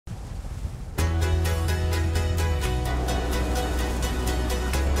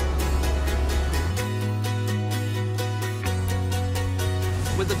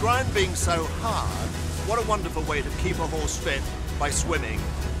ground being so hard, what a wonderful way to keep a horse fit by swimming.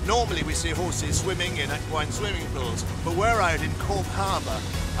 Normally we see horses swimming in equine swimming pools, but we're out in Cork Harbour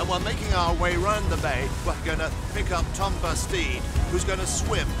and we're making our way round the bay. We're going to pick up Tom Busteed, who's going to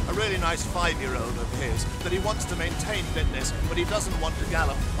swim a really nice 5-year-old of his, that he wants to maintain fitness, but he doesn't want to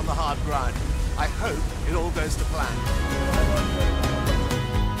gallop on the hard ground. I hope it all goes to plan.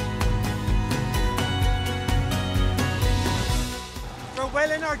 We're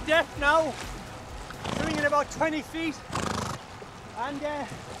well in our depth now, swimming in about 20 feet, and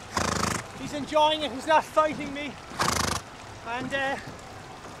he's enjoying it, he's not fighting me, and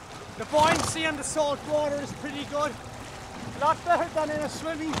the buoyancy on the salt water is pretty good, a lot better than in a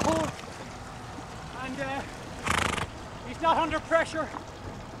swimming pool, and he's not under pressure,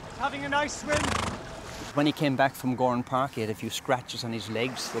 he's having a nice swim. When he came back from Gowran Park, he had a few scratches on his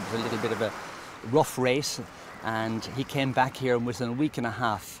legs. There was a little bit of a rough race, and he came back here and within a week and a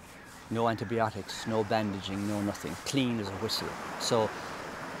half, no antibiotics, no bandaging, no nothing, clean as a whistle. So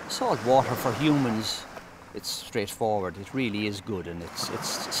salt water for humans, it's straightforward, it really is good, and it's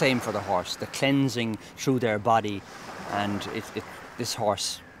same for the horse, the cleansing through their body, and this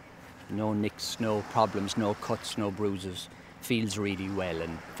horse, no nicks, no problems, no cuts, no bruises, feels really well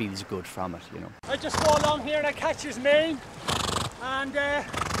and feels good from it, you know. I just go along here and I catch his mane, and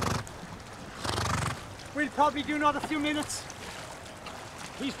we'll probably do another few minutes.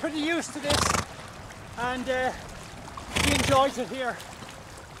 He's pretty used to this, and he enjoys it here.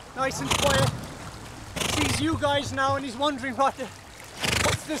 Nice and quiet. He sees you guys now and he's wondering what's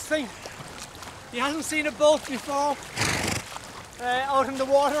this thing? He hasn't seen a boat before out in the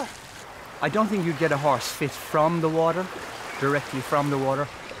water. I don't think you'd get a horse fit from the water, directly from the water,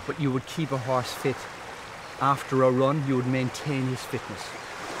 but you would keep a horse fit after a run. You would maintain his fitness,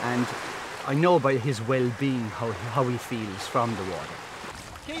 and I know by his well-being how he feels from the water.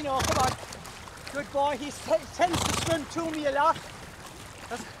 Keno, come on, good boy. He tends to swim to me a lot.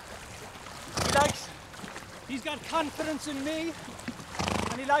 He's got confidence in me,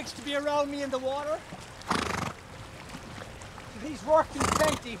 and he likes to be around me in the water. He's working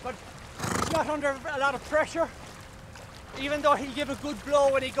plenty, but he's not under a lot of pressure, even though he'll give a good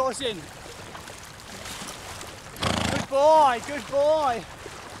blow when he goes in. Good boy, good boy.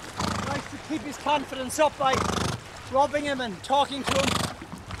 Nice to keep his confidence up by rubbing him and talking to him,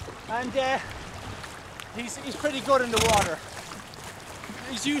 and he's pretty good in the water.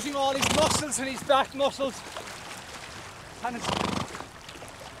 He's using all his muscles and his back muscles, and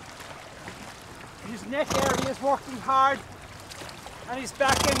his neck area is working hard, and his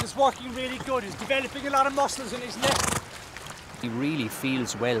back end is working really good. He's developing a lot of muscles in his neck. He really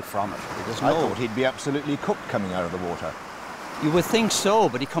feels well from it. I thought he'd be absolutely cooked coming out of the water. You would think so,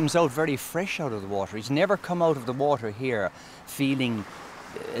 but he comes out very fresh out of the water. He's never come out of the water here feeling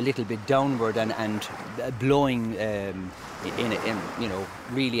a little bit downward and blowing in you know,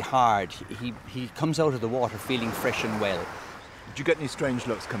 really hard. He comes out of the water feeling fresh and well. Did you get any strange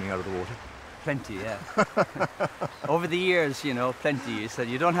looks coming out of the water? Plenty, yeah. Over the years, you know, plenty. You said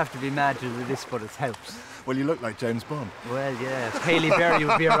you don't have to be mad to do this, but it helps. Well, you look like James Bond. Well, yeah, if Haley Berry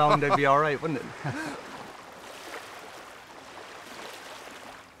would be around, they'd be all right, wouldn't it?